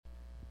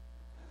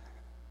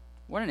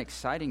What an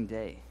exciting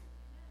day.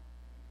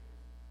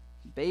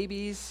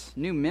 Babies,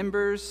 new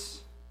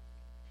members.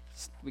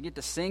 We get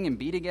to sing and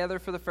be together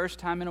for the first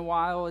time in a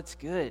while. It's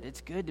good.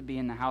 It's good to be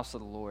in the house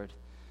of the Lord.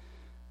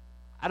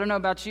 I don't know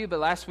about you, but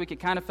last week it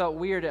kind of felt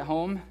weird at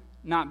home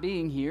not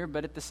being here,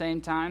 but at the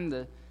same time,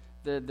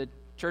 the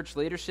church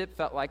leadership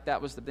felt like that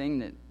was the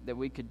thing that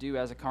we could do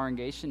as a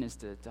congregation, is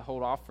to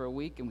hold off for a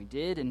week, and we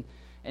did, and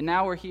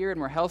now we're here, and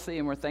we're healthy,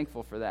 and we're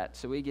thankful for that,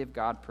 so we give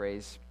God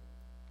praise.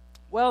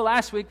 Well,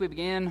 last week we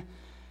began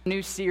a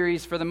new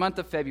series for the month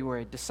of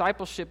February,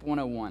 Discipleship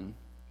 101.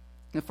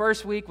 The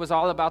first week was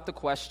all about the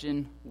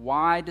question,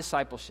 why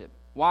discipleship?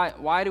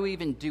 Why do we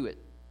even do it?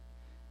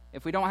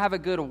 If we don't have a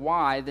good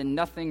why, then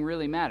nothing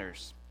really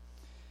matters.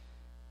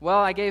 Well,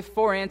 I gave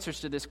 4 answers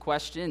to this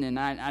question, and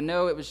I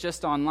know it was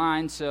just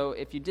online, so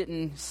if you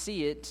didn't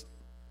see it,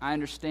 I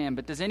understand.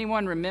 But does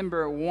anyone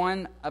remember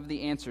one of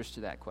the answers to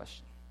that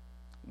question?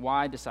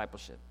 Why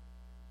discipleship?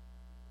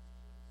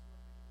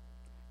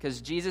 Because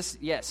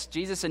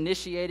Jesus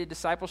initiated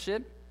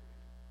discipleship.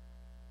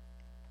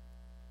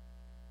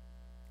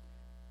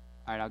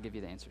 All right, I'll give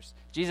you the answers.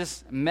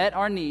 Jesus met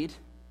our need.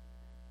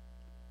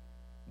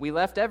 We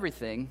left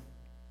everything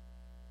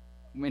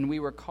when we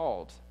were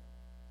called.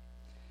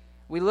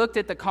 We looked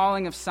at the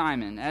calling of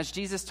Simon as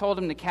Jesus told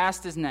him to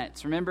cast his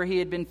nets. Remember, he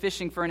had been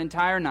fishing for an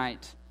entire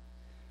night.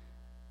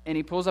 And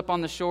he pulls up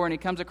on the shore and he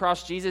comes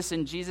across Jesus,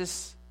 and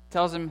Jesus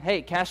tells him,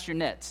 hey, cast your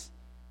nets.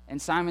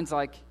 And Simon's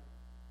like,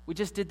 we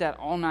just did that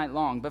all night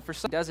long. But for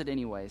some, he does it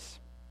anyways.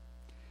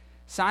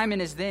 Simon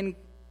is then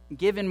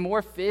given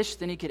more fish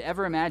than he could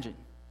ever imagine.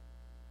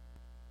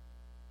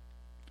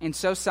 And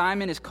so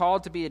Simon is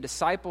called to be a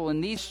disciple,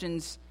 and these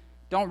questions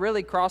don't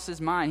really cross his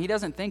mind. He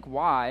doesn't think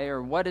why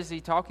or what is he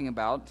talking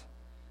about.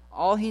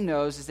 All he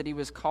knows is that he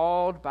was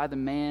called by the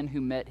man who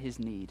met his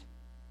need.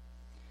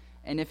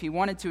 And if he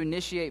wanted to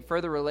initiate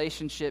further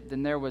relationship,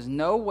 then there was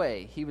no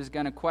way he was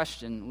going to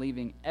question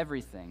leaving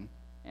everything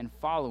and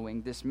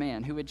following this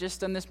man who had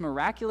just done this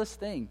miraculous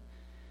thing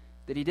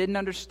that he didn't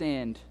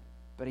understand,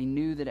 but he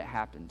knew that it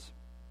happened.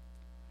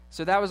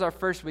 So that was our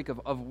first week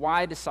of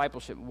why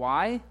discipleship.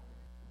 Why?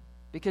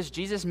 Because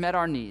Jesus met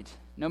our need.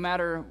 No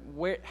matter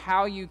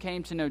how you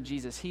came to know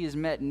Jesus, he has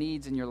met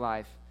needs in your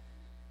life.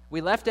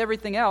 We left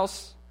everything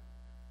else,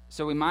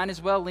 so we might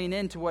as well lean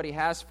into what he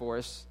has for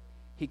us.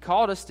 He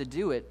called us to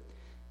do it,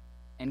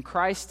 and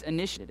Christ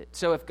initiated it.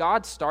 So if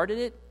God started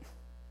it,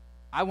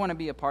 I want to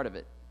be a part of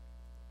it.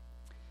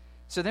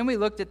 So then we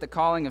looked at the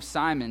calling of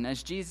Simon.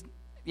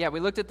 We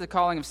looked at the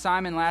calling of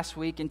Simon last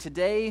week, and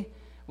today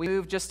we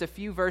move just a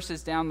few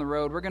verses down the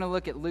road. We're going to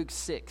look at Luke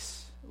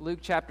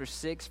chapter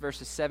 6,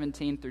 verses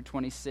 17 through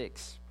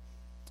 26.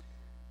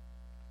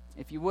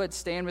 If you would,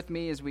 stand with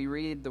me as we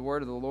read the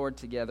word of the Lord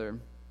together.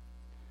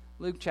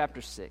 Luke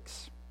chapter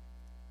 6.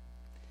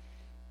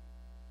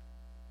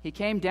 He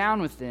came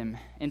down with them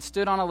and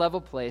stood on a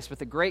level place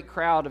with a great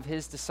crowd of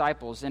his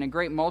disciples and a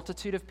great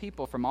multitude of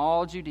people from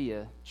all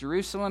Judea,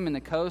 Jerusalem, and the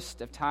coast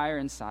of Tyre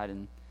and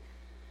Sidon.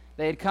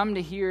 They had come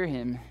to hear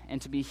him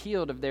and to be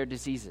healed of their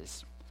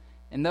diseases.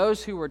 And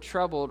those who were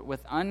troubled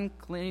with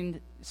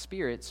unclean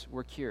spirits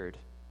were cured.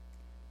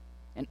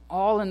 And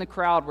all in the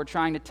crowd were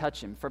trying to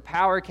touch him, for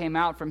power came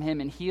out from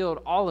him and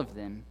healed all of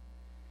them.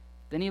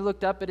 Then he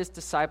looked up at his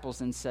disciples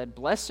and said,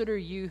 Blessed are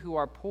you who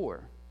are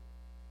poor,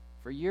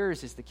 for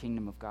yours is the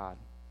kingdom of God.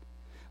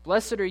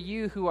 Blessed are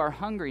you who are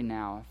hungry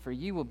now, for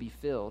you will be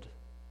filled.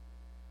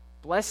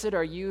 Blessed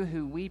are you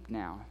who weep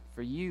now,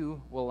 for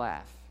you will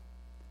laugh.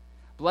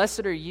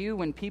 Blessed are you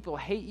when people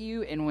hate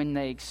you and when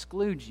they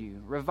exclude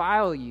you,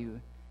 revile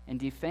you, and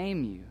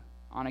defame you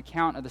on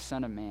account of the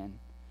Son of Man.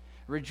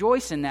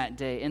 Rejoice in that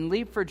day and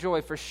leap for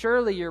joy, for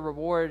surely your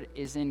reward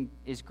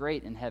is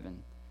great in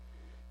heaven.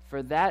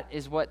 For that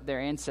is what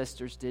their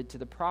ancestors did to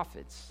the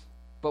prophets.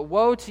 But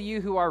woe to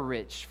you who are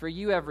rich, for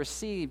you have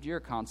received your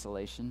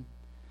consolation.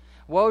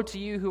 Woe to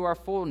you who are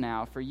full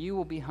now, for you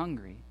will be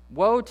hungry.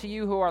 Woe to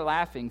you who are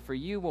laughing, for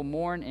you will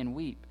mourn and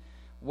weep.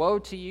 Woe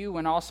to you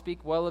when all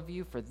speak well of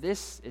you, for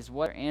this is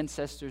what our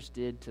ancestors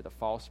did to the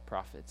false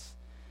prophets.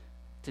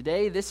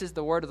 Today, this is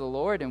the word of the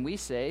Lord, and we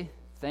say,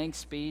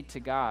 thanks be to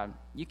God.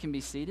 You can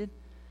be seated.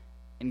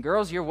 And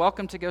girls, you're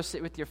welcome to go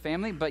sit with your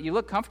family, but you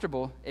look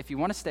comfortable. If you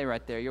want to stay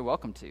right there, you're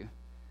welcome to.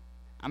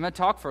 I'm going to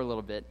talk for a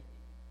little bit.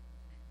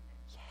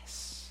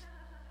 Yes.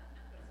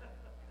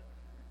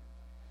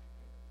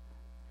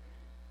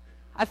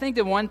 I think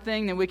the one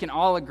thing that we can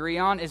all agree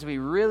on is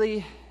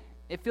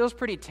it feels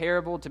pretty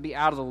terrible to be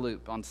out of the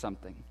loop on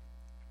something.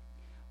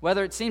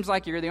 Whether it seems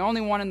like you're the only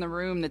one in the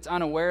room that's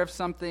unaware of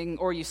something,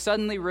 or you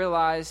suddenly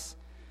realize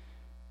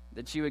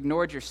that you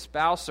ignored your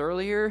spouse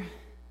earlier,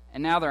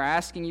 and now they're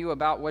asking you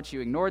about what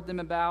you ignored them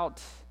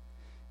about,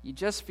 you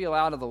just feel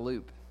out of the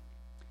loop.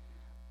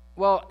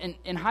 Well,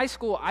 in high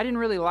school, I didn't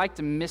really like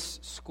to miss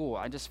school.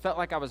 I just felt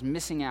like I was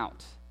missing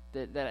out.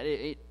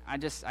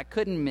 I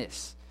couldn't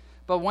miss.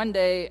 But one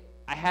day,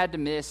 I had to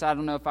miss. I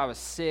don't know if I was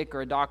sick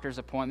or a doctor's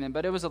appointment,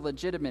 but it was a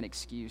legitimate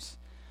excuse.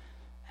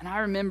 And I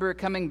remember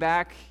coming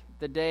back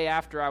the day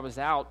after I was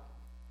out,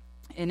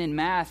 and in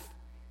math,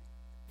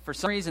 For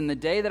some reason, the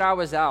day that I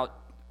was out,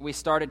 we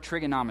started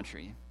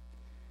trigonometry.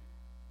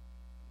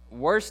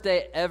 Worst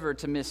day ever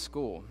to miss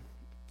school.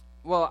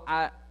 Well,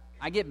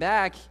 I get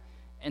back,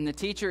 and the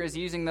teacher is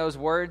using those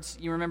words.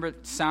 You remember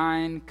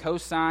sine,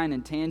 cosine,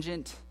 and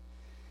tangent?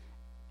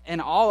 And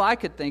all I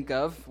could think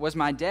of was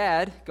my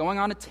dad going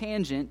on a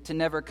tangent to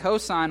never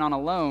cosine on a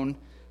loan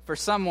for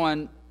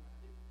someone,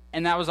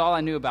 and that was all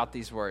I knew about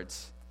these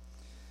words.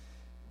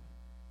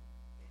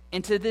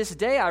 And to this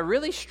day, I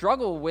really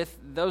struggle with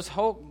those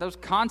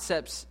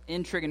concepts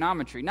in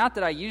trigonometry. Not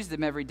that I use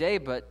them every day,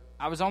 but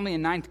I was only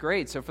in 9th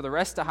grade, so for the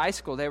rest of high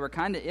school, they were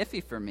kind of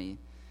iffy for me.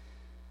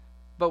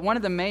 But one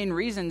of the main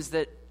reasons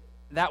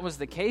that was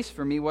the case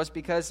for me was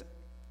because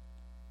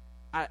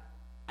I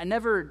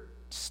never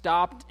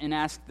stopped and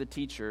asked the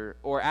teacher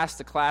or asked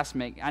the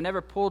classmate. I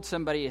never pulled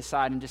somebody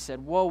aside and just said,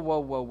 whoa, whoa,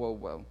 whoa, whoa,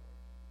 whoa.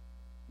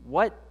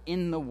 What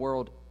in the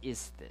world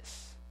is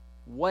this?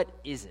 What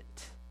is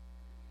it?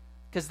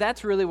 Because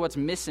that's really what's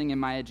missing in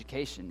my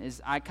education,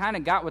 is I kind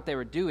of got what they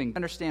were doing,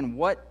 understand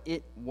what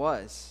it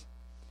was.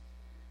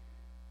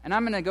 And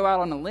I'm going to go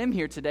out on a limb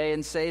here today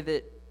and say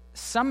that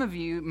some of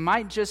you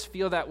might just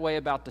feel that way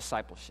about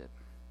discipleship.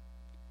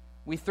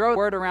 We throw the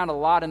word around a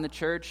lot in the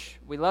church.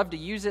 We love to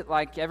use it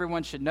like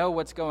everyone should know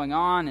what's going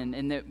on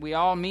and that we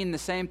all mean the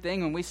same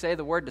thing when we say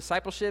the word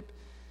discipleship.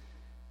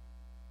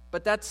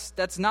 But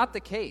that's not the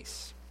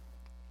case.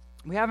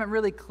 We haven't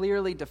really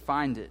clearly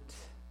defined it.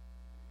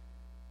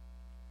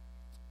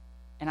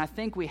 And I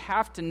think we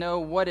have to know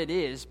what it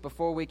is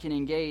before we can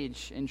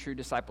engage in true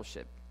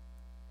discipleship.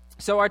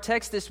 So our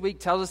text this week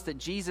tells us that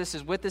Jesus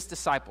is with his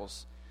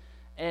disciples.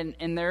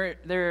 And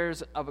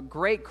there's a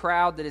great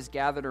crowd that is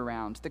gathered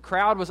around. The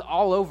crowd was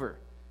all over.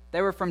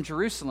 They were from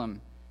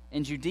Jerusalem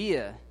and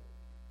Judea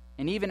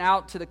and even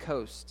out to the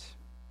coast.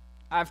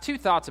 I have two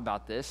thoughts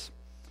about this.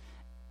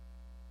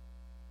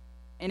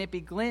 And it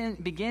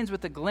begins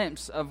with a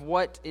glimpse of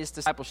what is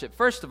discipleship.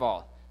 First of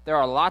all, there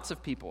are lots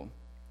of people.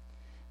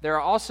 There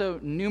are also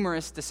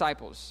numerous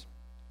disciples.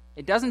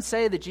 It doesn't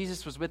say that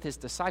Jesus was with his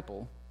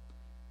disciple.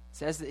 It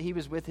says that he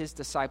was with his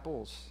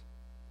disciples.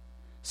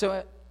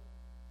 So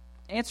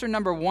answer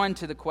number one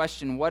to the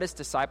question, what is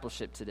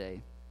discipleship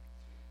today,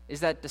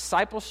 is that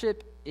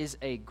discipleship is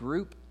a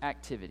group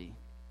activity.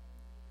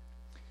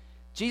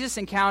 Jesus'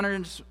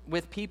 encounters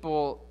with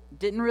people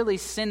didn't really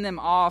send them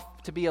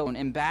off to be alone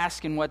and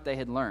bask in what they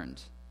had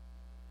learned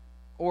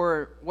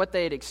or what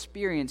they had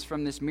experienced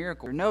from this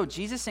miracle. No,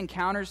 Jesus'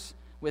 encounters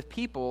with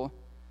people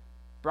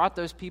brought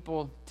those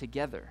people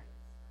together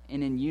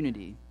and in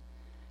unity.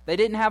 They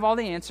didn't have all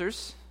the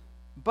answers,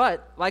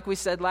 but like we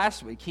said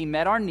last week, he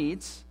met our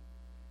needs,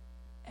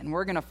 and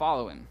we're going to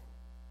follow him.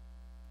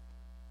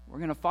 We're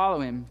going to follow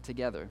him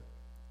together.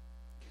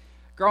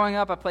 Growing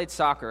up, I played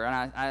soccer,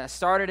 and I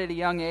started at a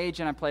young age,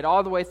 and I played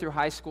all the way through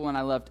high school, and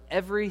I loved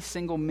every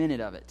single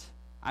minute of it.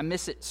 I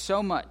miss it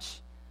so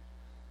much.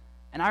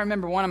 And I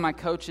remember one of my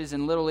coaches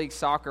in Little League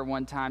Soccer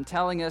one time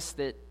telling us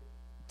that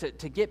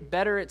to get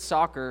better at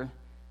soccer,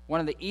 one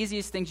of the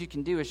easiest things you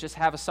can do is just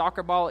have a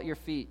soccer ball at your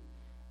feet.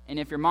 And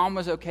if your mom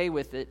was okay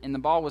with it and the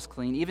ball was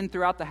clean, even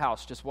throughout the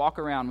house, just walk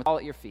around with the ball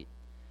at your feet.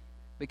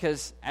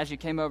 Because as you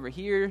came over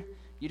here,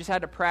 you just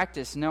had to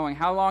practice knowing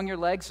how long your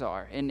legs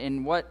are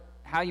and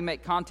how you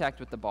make contact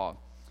with the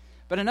ball.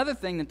 But another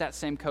thing that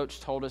same coach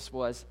told us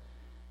was,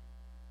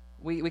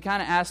 we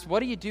kind of asked,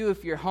 what do you do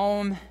if you're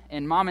home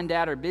and mom and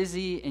dad are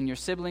busy and your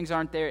siblings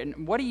aren't there?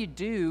 And what do you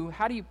do?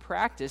 How do you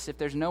practice if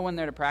there's no one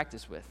there to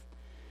practice with?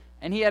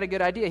 And he had a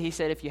good idea. He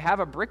said, if you have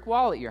a brick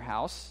wall at your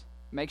house,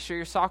 make sure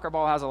your soccer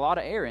ball has a lot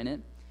of air in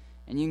it,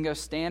 and you can go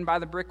stand by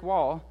the brick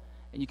wall,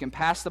 and you can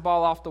pass the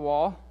ball off the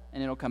wall,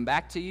 and it'll come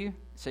back to you,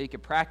 so you can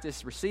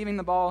practice receiving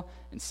the ball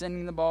and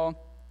sending the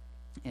ball,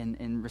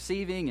 and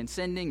receiving and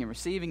sending and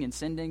receiving and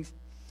sending.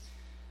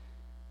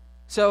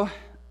 So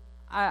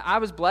I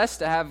was blessed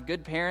to have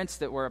good parents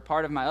that were a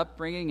part of my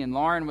upbringing, and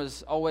Lauren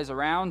was always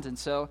around. And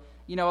so,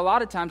 a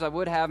lot of times I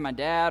would have my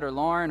dad or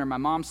Lauren or my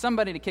mom,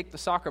 somebody to kick the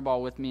soccer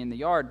ball with me in the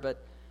yard.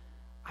 But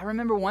I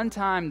remember one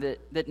time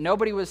that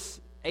nobody was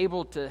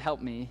able to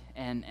help me,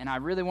 and I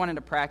really wanted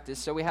to practice.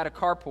 So we had a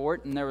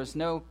carport, and there was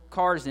no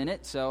cars in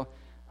it. So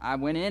I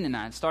went in, and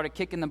I started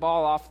kicking the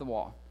ball off the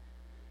wall.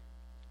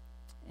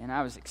 And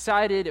I was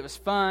excited. It was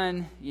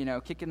fun,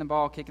 kicking the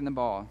ball.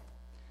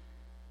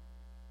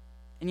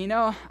 And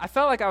I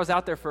felt like I was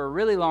out there for a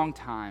really long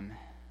time.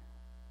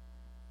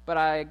 But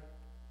I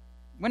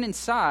went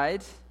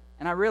inside,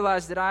 and I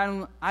realized that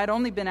I'd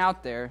only been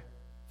out there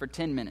for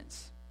 10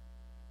 minutes.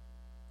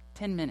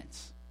 10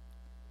 minutes.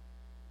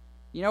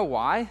 You know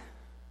why?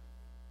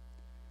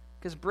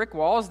 Because brick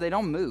walls, they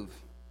don't move.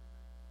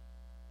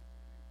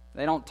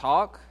 They don't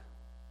talk.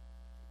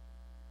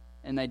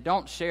 And they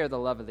don't share the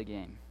love of the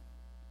game.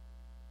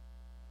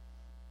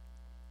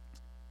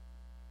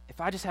 If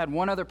I just had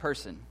one other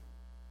person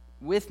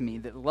with me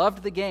that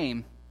loved the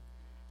game,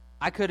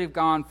 I could have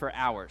gone for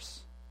hours.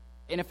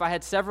 And if I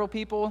had several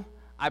people,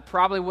 I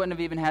probably wouldn't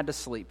have even had to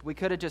sleep. We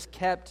could have just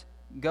kept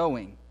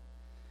going.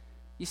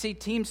 You see,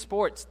 team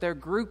sports, they're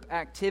group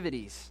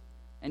activities.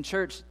 And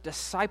church,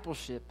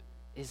 discipleship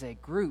is a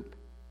group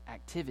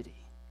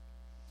activity.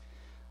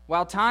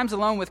 While times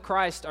alone with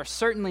Christ are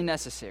certainly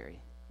necessary,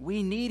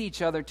 we need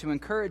each other to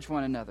encourage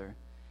one another.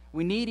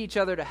 We need each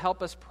other to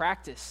help us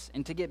practice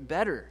and to get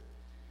better.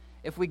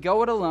 If we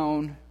go it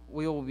alone,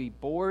 we will be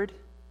bored,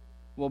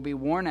 we'll be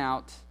worn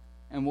out,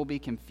 and we'll be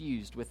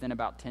confused within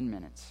about 10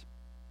 minutes.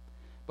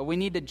 But we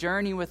need to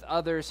journey with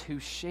others who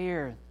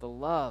share the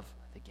love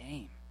of the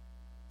game.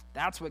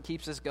 That's what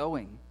keeps us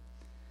going.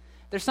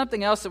 There's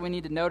something else that we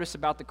need to notice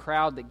about the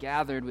crowd that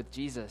gathered with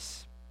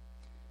Jesus.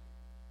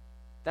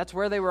 That's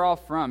where they were all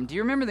from. Do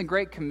you remember the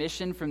Great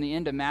Commission from the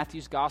end of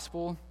Matthew's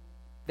Gospel?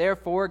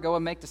 Therefore, go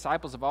and make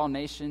disciples of all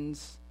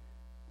nations.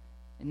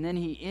 And then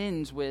he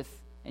ends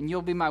with, and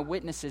you'll be my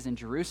witnesses in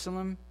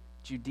Jerusalem,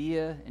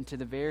 Judea, and to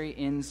the very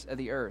ends of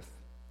the earth.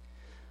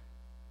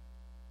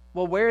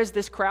 Well, where is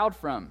this crowd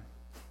from?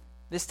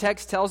 This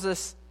text tells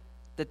us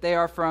that they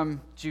are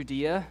from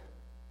Judea,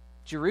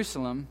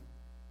 Jerusalem,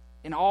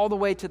 and all the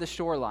way to the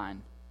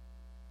shoreline,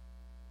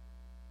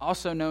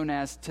 also known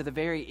as to the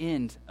very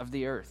end of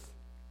the earth.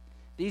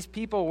 These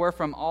people were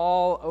from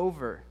all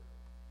over.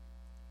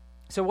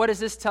 So what does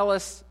this tell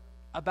us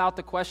about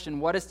the question,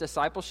 what is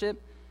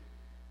discipleship?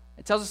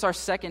 It tells us our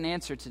second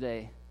answer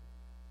today.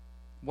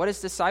 What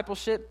is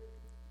discipleship?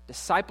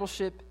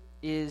 Discipleship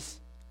is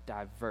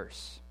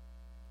diverse.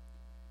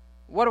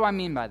 What do I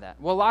mean by that?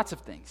 Well, lots of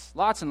things.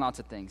 Lots and lots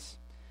of things.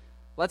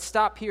 Let's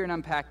stop here and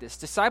unpack this.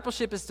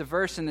 Discipleship is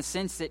diverse in the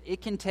sense that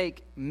it can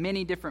take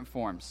many different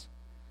forms.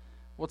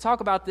 We'll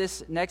talk about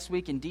this next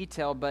week in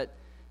detail, but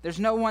there's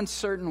no one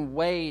certain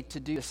way to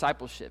do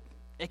discipleship.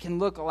 It can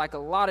look like a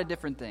lot of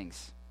different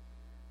things.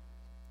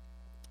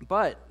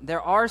 But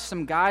there are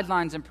some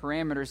guidelines and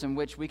parameters in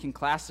which we can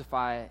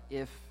classify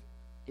if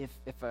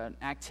an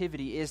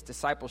activity is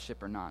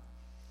discipleship or not.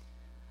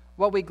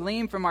 What we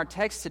glean from our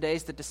text today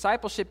is that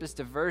discipleship is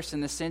diverse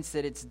in the sense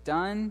that it's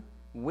done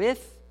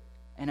with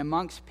and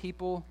amongst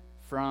people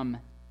from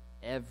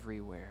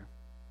everywhere.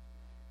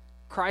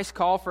 Christ's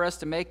call for us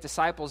to make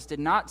disciples did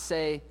not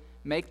say,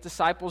 make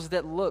disciples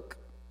that look,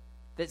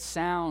 that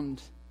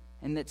sound,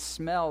 and that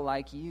smell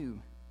like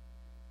you.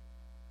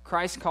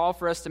 Christ's call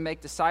for us to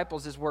make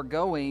disciples is we're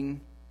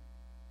going,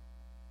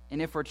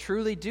 and if we're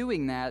truly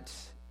doing that,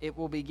 it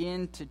will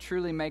begin to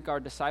truly make our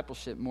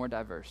discipleship more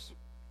diverse.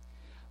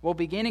 We'll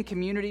begin in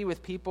community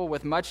with people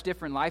with much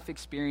different life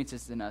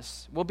experiences than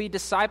us. We'll be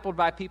discipled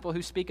by people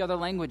who speak other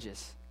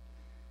languages.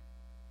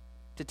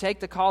 To take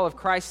the call of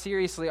Christ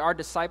seriously, our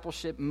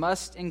discipleship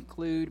must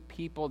include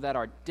people that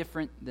are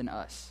different than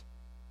us.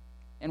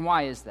 And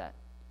why is that?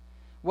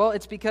 Well,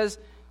 it's because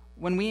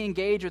when we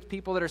engage with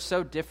people that are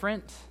so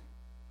different,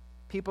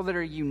 people that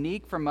are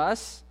unique from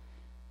us,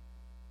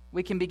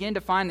 we can begin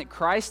to find that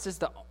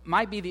Christ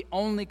might be the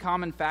only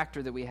common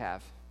factor that we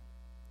have.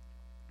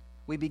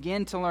 We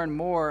begin to learn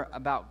more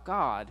about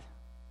God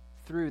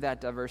through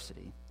that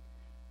diversity.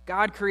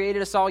 God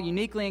created us all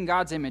uniquely in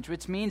God's image,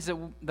 which means that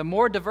the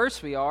more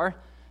diverse we are,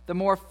 the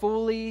more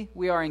fully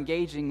we are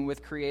engaging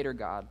with Creator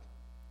God.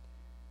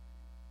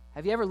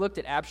 Have you ever looked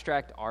at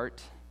abstract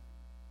art?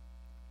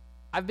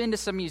 I've been to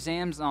some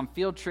museums on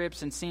field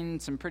trips and seen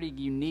some pretty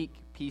unique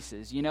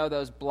pieces. You know,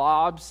 those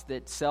blobs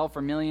that sell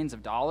for millions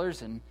of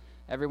dollars and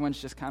everyone's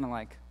just kind of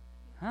like,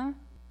 huh?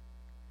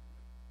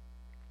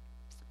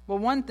 Well,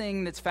 one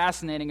thing that's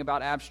fascinating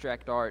about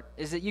abstract art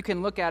is that you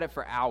can look at it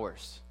for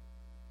hours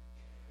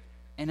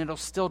and it'll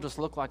still just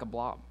look like a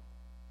blob.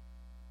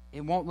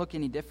 It won't look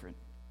any different.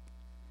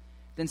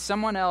 Then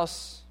someone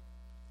else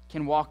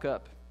can walk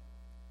up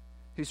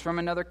who's from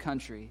another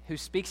country, who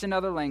speaks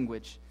another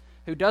language,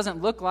 who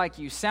doesn't look like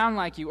you, sound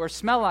like you, or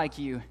smell like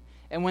you,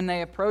 and when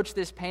they approach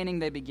this painting,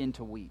 they begin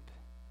to weep.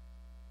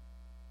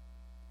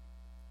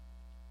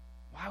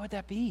 Why would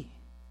that be?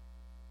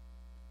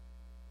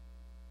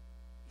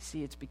 You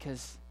see, it's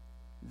because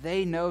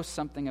they know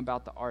something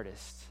about the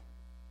artist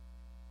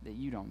that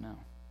you don't know.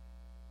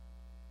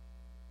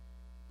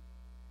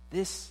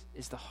 This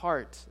is the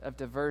heart of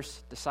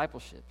diverse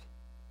discipleship.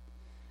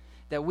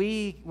 That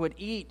we would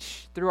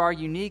each, through our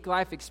unique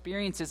life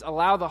experiences,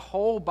 allow the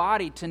whole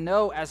body to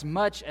know as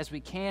much as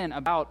we can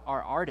about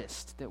our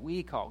artist that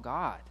we call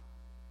God.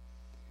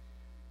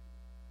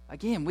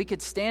 Again, we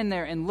could stand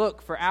there and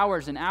look for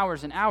hours and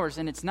hours and hours,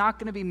 and it's not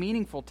going to be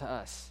meaningful to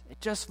us.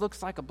 It just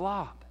looks like a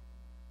blob.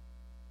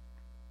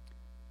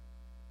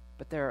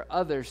 But there are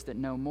others that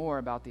know more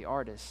about the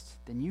artist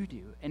than you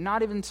do. And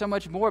not even so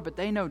much more, but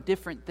they know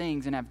different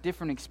things and have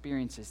different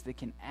experiences that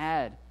can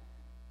add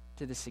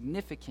to the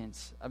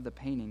significance of the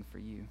painting for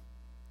you.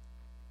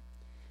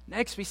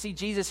 Next, we see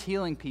Jesus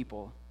healing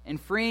people and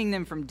freeing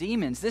them from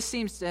demons. This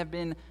seems to have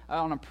been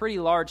on a pretty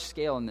large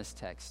scale in this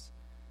text.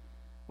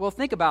 Well,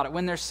 think about it.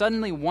 When there's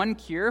suddenly one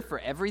cure for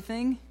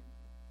everything,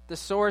 the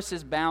source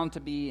is bound to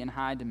be in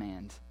high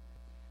demand.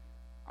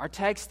 Our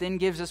text then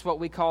gives us what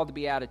we call the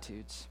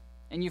Beatitudes.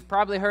 And you've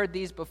probably heard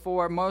these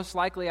before, most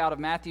likely out of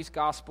Matthew's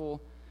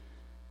Gospel.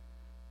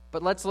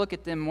 But let's look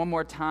at them one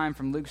more time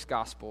from Luke's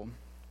Gospel.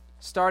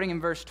 Starting in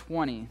verse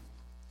 20,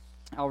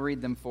 I'll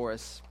read them for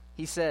us.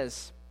 He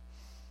says,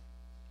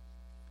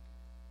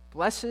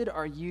 Blessed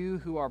are you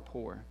who are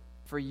poor,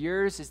 for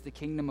yours is the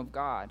kingdom of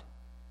God.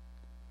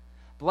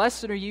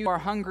 Blessed are you who are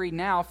hungry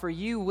now, for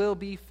you will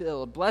be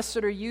filled. Blessed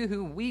are you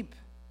who weep,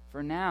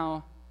 for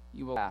now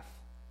you will laugh.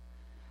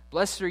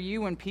 Blessed are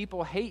you when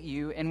people hate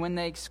you and when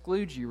they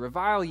exclude you,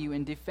 revile you,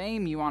 and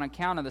defame you on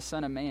account of the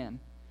Son of Man.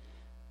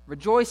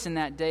 Rejoice in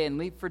that day and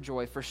leap for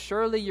joy, for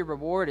surely your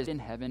reward is in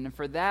heaven, and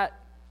for that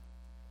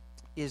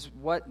is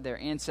what their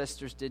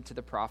ancestors did to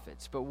the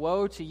prophets. But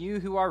woe to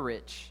you who are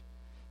rich,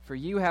 for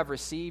you have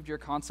received your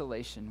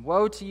consolation.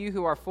 Woe to you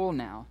who are full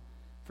now,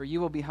 for you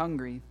will be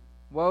hungry.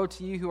 Woe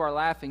to you who are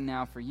laughing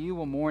now, for you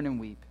will mourn and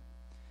weep.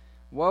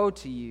 Woe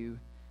to you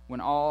when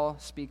all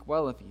speak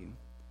well of you,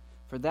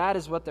 for that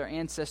is what their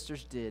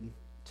ancestors did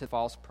to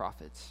false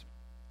prophets.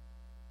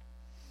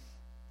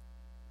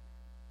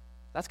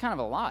 That's kind of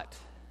a lot.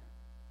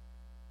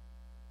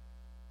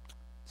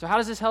 So how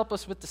does this help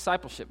us with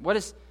discipleship? What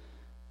is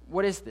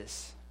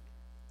this?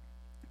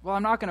 Well,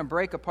 I'm not going to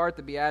break apart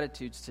the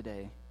Beatitudes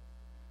today,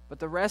 but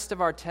the rest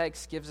of our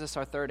text gives us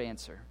our third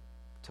answer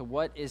to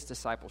what is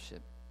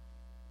discipleship.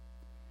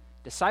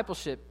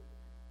 Discipleship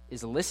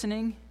is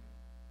listening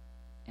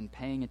and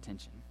paying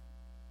attention.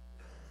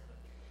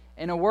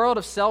 In a world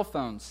of cell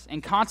phones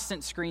and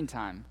constant screen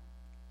time,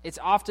 it's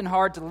often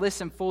hard to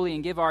listen fully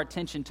and give our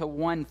attention to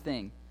one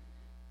thing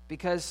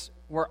because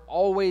we're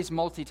always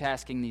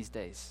multitasking these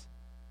days.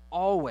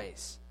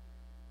 Always.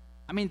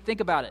 I mean, think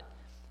about it.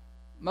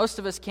 Most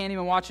of us can't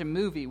even watch a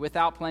movie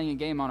without playing a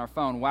game on our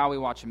phone while we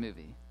watch a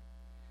movie.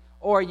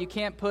 Or you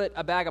can't put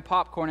a bag of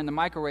popcorn in the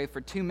microwave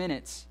for 2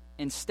 minutes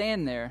and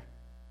stand there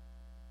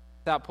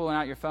without pulling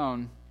out your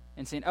phone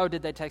and saying, oh,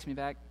 did they text me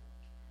back?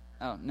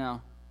 Oh,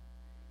 no.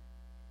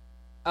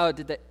 Oh,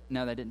 did they?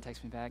 No, they didn't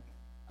text me back.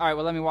 All right,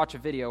 well, let me watch a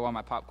video while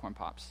my popcorn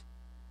pops.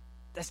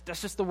 That's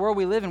just the world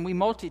we live in. We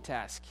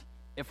multitask.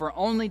 If we're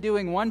only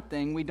doing one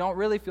thing, we don't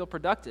really feel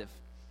productive.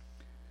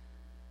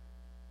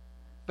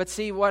 But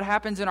see, what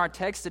happens in our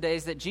text today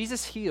is that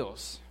Jesus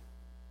heals.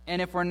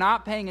 And if we're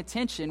not paying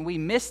attention, we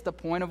miss the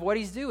point of what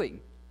he's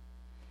doing.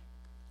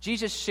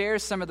 Jesus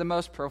shares some of the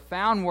most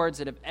profound words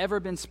that have ever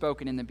been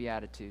spoken in the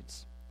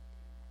Beatitudes.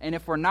 And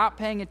if we're not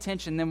paying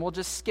attention, then we'll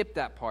just skip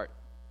that part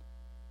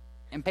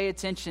and pay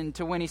attention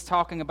to when he's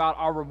talking about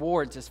our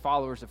rewards as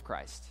followers of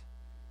Christ.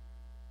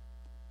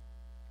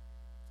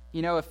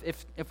 You know,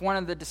 if one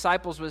of the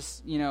disciples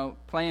was,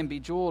 playing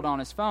Bejeweled on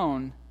his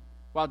phone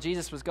while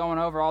Jesus was going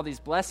over all these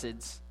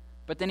blesseds,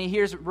 but then he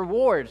hears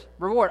reward,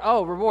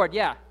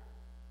 yeah.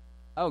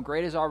 Oh,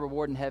 great is our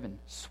reward in heaven.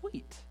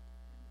 Sweet.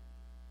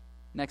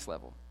 Next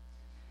level.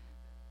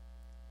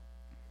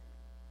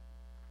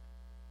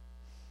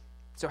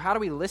 So how do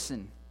we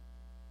listen?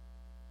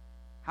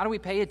 How do we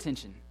pay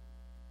attention?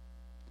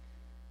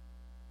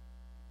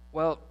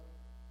 Well,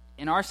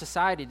 in our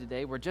society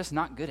today, we're just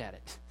not good at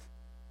it.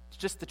 It's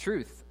just the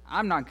truth.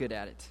 I'm not good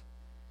at it.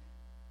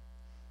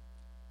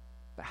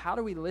 But how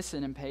do we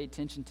listen and pay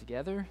attention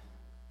together?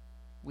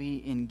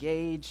 We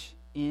engage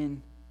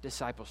in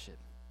discipleship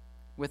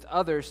with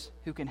others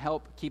who can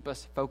help keep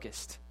us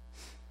focused.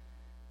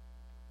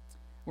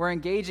 We're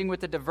engaging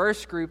with a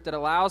diverse group that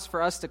allows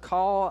for us to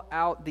call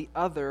out the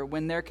other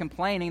when they're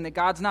complaining that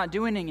God's not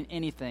doing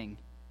anything.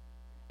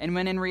 And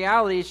when in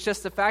reality, it's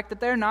just the fact that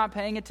they're not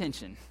paying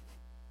attention.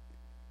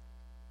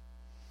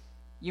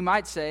 You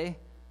might say,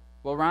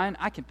 well, Ryan,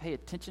 I can pay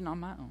attention on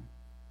my own.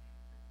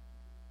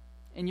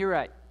 And you're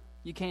right,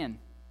 you can.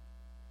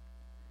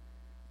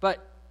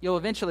 But you'll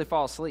eventually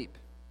fall asleep.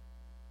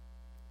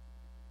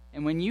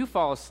 And when you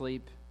fall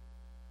asleep,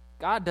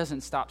 God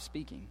doesn't stop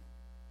speaking.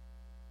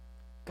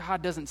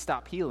 God doesn't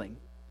stop healing.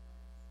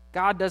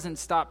 God doesn't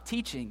stop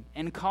teaching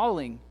and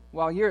calling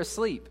while you're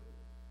asleep.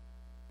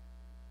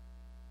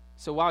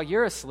 So while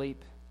you're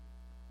asleep,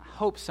 I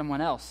hope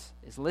someone else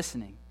is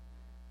listening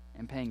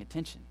and paying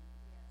attention.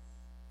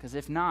 Because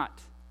if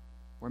not,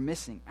 we're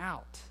missing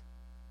out.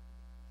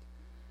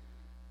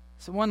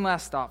 So one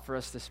last thought for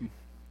us this morning.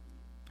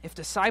 If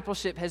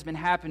discipleship has been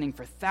happening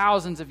for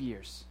thousands of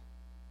years,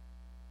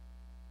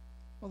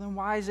 well, then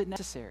why is it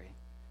necessary?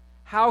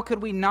 How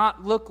could we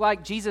not look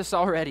like Jesus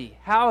already?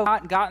 How have we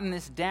not gotten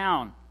this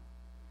down?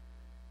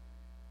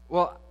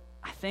 Well,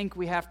 I think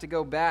we have to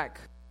go back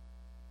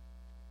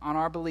on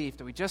our belief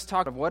that we just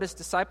talked of what is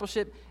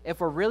discipleship. If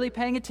we're really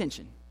paying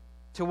attention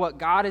to what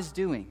God is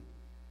doing,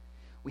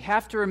 we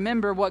have to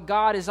remember what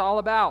God is all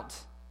about.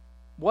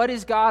 What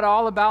is God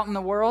all about in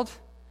the world?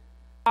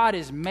 God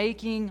is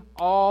making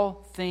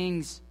all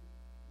things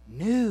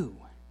new.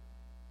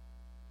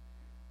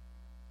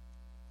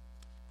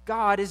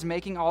 God is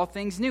making all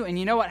things new. And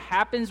you know what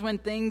happens when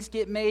things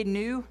get made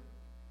new?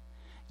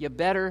 You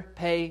better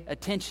pay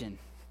attention,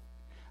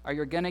 or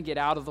you're going to get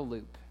out of the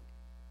loop.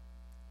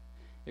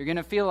 You're going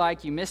to feel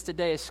like you missed a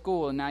day of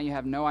school and now you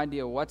have no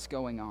idea what's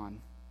going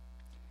on.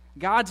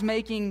 God's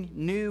making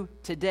new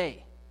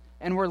today.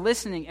 And we're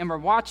listening and we're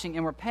watching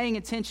and we're paying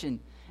attention.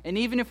 And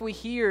even if we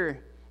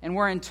hear and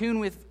we're in tune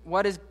with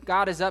what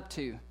God is up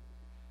to,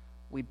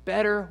 we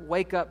better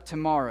wake up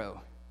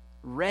tomorrow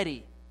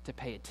ready to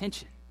pay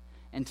attention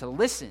and to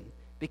listen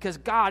because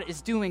God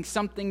is doing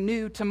something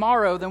new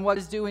tomorrow than what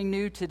is doing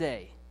new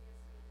today.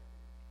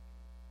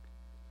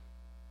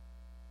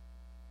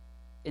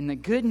 And the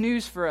good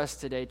news for us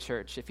today,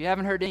 church, if you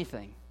haven't heard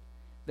anything,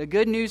 the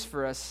good news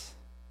for us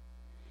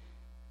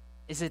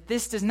is that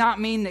this does not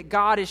mean that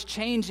God is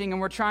changing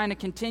and we're trying to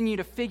continue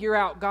to figure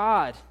out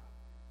God.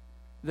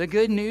 The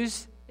good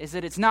news is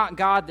that it's not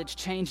God that's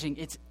changing,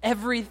 it's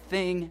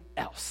everything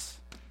else.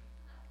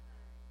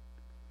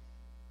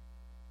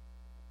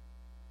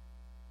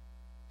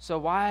 So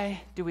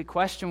why do we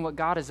question what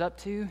God is up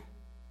to?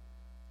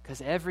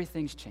 Because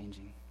everything's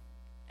changing.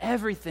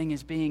 Everything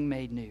is being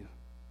made new.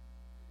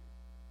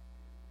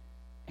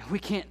 And we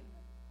can't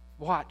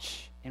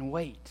watch and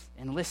wait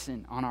and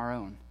listen on our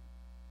own.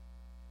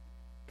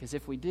 Because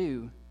if we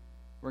do,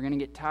 we're going to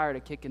get tired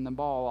of kicking the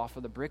ball off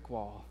of the brick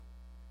wall.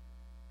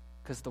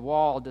 Because the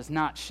wall does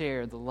not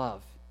share the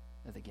love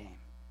of the game.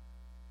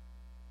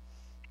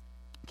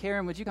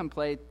 Karen, would you come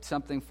play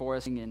something for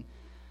us? And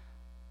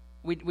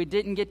we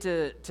didn't get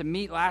to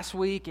meet last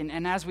week.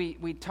 And as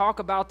we talk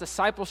about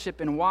discipleship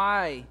and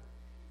why,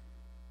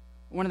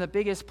 one of the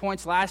biggest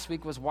points last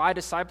week was why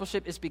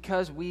discipleship is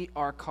because we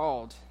are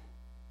called.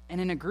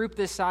 And in a group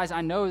this size, I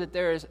know that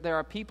there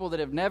are people that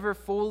have never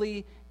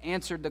fully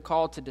answered the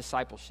call to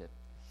discipleship.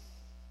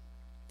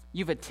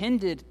 You've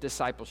attended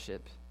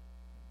discipleship.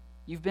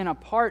 You've been a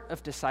part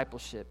of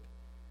discipleship.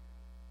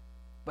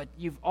 But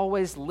you've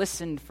always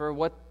listened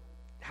for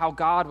how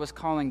God was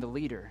calling the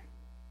leader.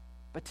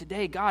 But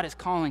today, God is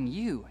calling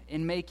you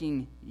and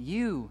making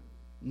you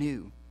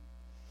new.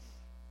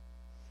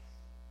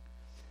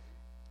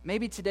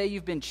 Maybe today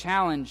you've been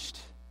challenged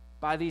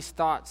by these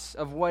thoughts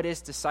of what is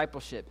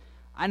discipleship.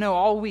 I know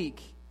all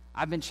week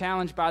I've been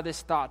challenged by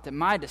this thought that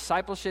my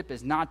discipleship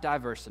is not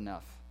diverse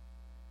enough.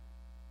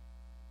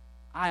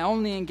 I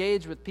only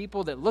engage with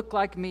people that look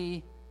like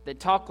me,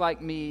 that talk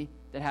like me,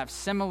 that have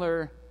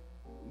similar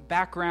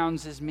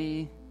backgrounds as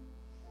me.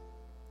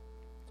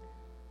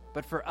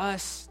 But for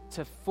us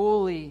to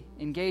fully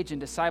engage in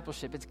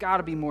discipleship, it's got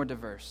to be more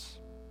diverse.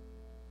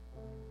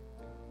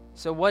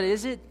 So what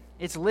is it?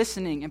 It's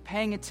listening and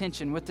paying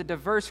attention with a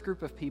diverse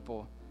group of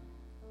people.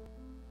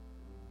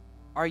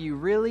 Are you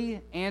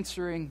really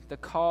answering the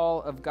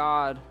call of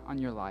God on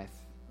your life?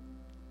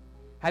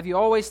 Have you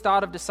always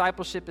thought of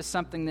discipleship as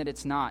something that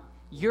it's not?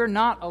 You're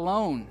not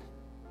alone.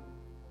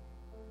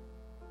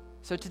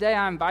 So today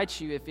I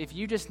invite you, if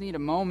you just need a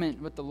moment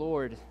with the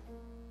Lord,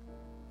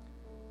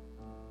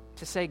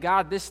 to say,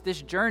 God, this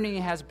journey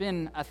has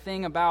been a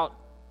thing about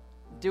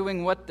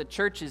doing what the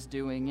church is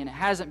doing, and it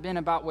hasn't been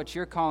about what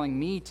you're calling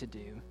me to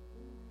do.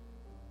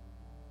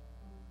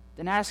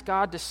 Then ask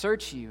God to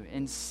search you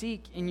and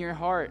seek in your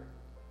heart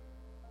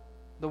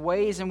the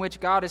ways in which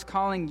God is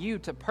calling you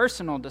to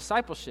personal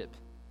discipleship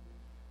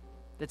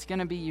that's going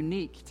to be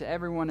unique to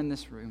everyone in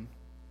this room.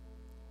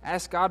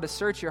 Ask God to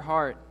search your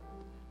heart,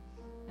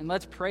 and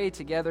let's pray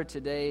together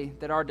today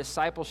that our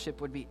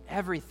discipleship would be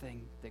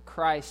everything that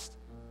Christ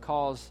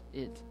calls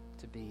it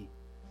to be.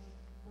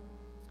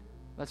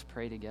 Let's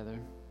pray together.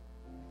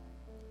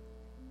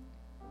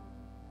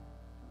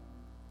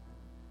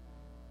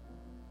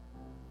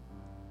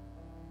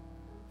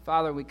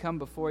 Father, we come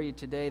before you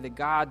today, the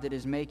God that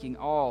is making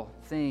all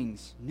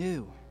things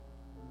new.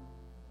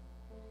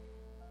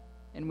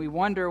 And we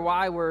wonder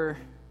why we're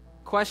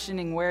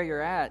questioning where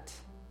you're at.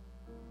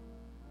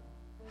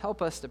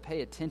 Help us to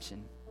pay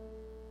attention,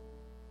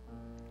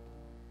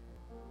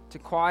 to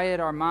quiet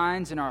our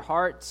minds and our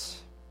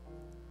hearts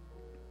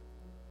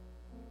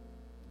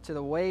to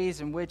the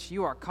ways in which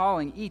you are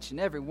calling each and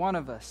every one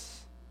of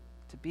us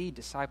to be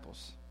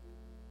disciples.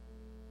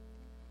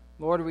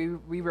 Lord,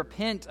 we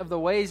repent of the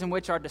ways in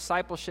which our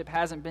discipleship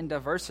hasn't been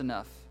diverse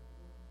enough,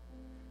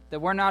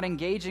 that we're not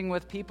engaging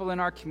with people in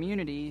our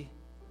community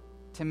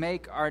to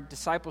make our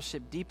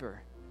discipleship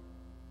deeper.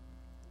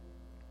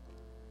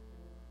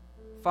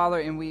 Father,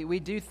 and we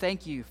do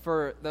thank you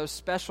for those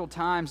special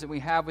times that we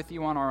have with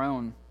you on our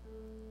own.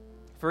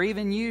 For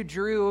even you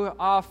drew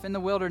off in the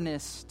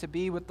wilderness to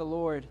be with the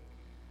Lord,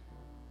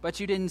 but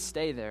you didn't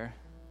stay there.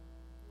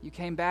 You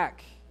came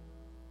back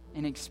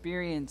and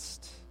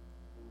experienced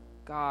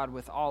God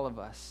with all of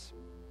us,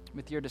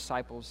 with your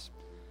disciples.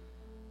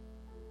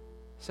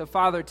 So,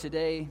 Father,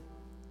 today,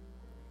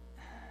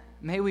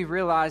 may we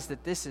realize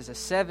that this is a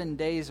 7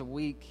 days a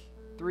week,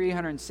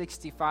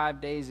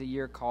 365 days a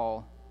year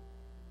call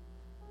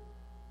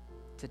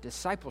to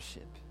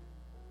discipleship.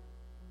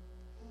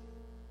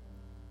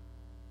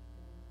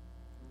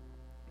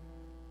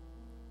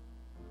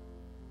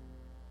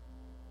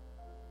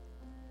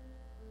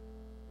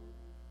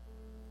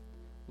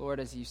 Lord,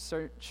 as you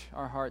search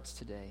our hearts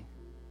today,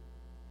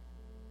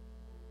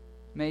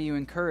 may you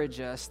encourage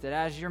us that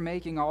as you're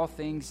making all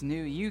things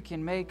new, you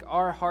can make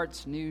our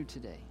hearts new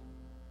today.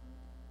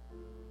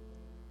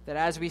 That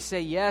as we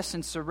say yes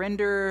and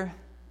surrender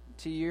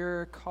to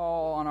your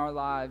call on our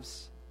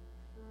lives,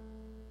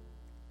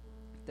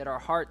 that our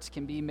hearts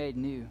can be made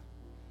new.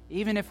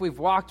 Even if we've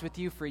walked with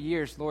you for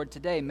years, Lord,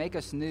 today make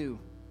us new.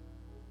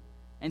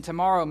 And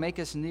tomorrow make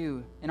us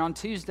new. And on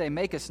Tuesday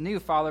make us new,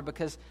 Father,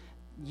 because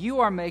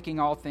You are making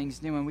all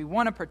things new, and we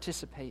want to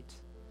participate.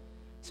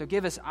 So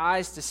give us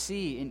eyes to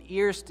see and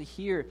ears to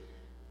hear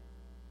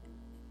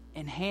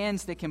and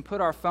hands that can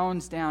put our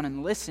phones down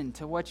and listen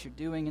to what you're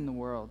doing in the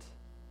world.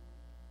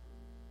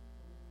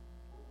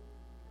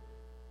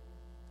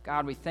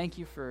 God, we thank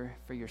you for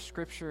your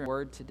scripture and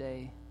word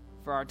today,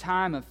 for our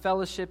time of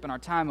fellowship and our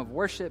time of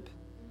worship,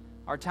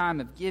 our time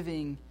of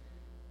giving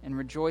and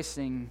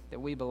rejoicing that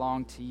we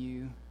belong to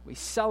you. We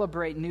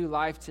celebrate new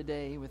life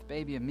today with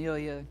baby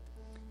Amelia.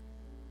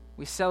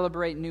 We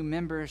celebrate new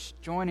members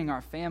joining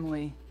our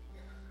family.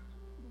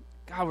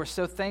 God, we're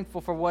so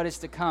thankful for what is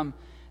to come.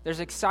 There's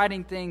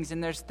exciting things,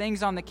 and there's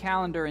things on the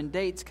calendar and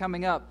dates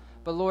coming up.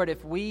 But Lord,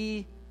 if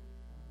we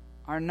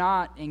are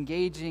not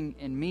engaging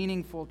in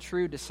meaningful,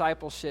 true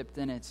discipleship,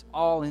 then it's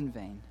all in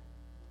vain.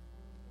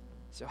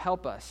 So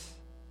help us.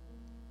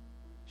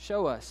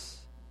 Show us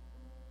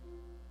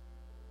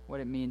what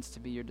it means to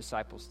be your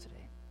disciples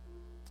today.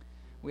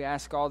 We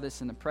ask all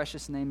this in the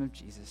precious name of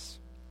Jesus.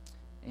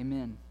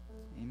 Amen.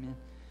 Amen.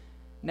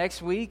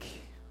 Next week,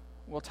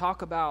 we'll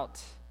talk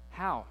about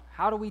how.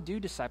 How do we do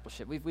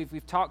discipleship?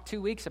 We've talked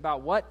 2 weeks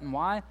about what and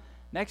why.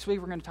 Next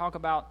week, we're going to talk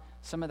about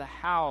some of the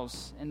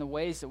hows and the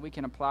ways that we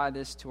can apply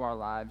this to our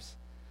lives.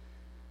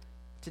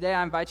 Today,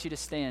 I invite you to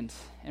stand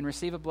and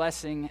receive a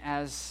blessing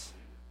as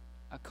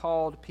a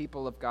called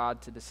people of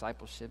God to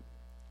discipleship.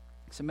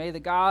 So may the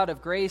God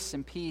of grace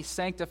and peace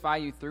sanctify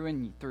you through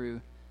and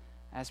through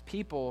as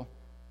people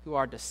who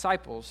are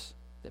disciples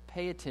that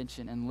pay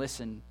attention and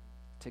listen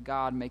to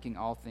God making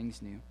all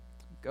things new.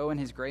 Go in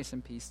his grace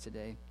and peace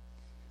today.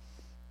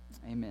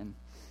 Amen.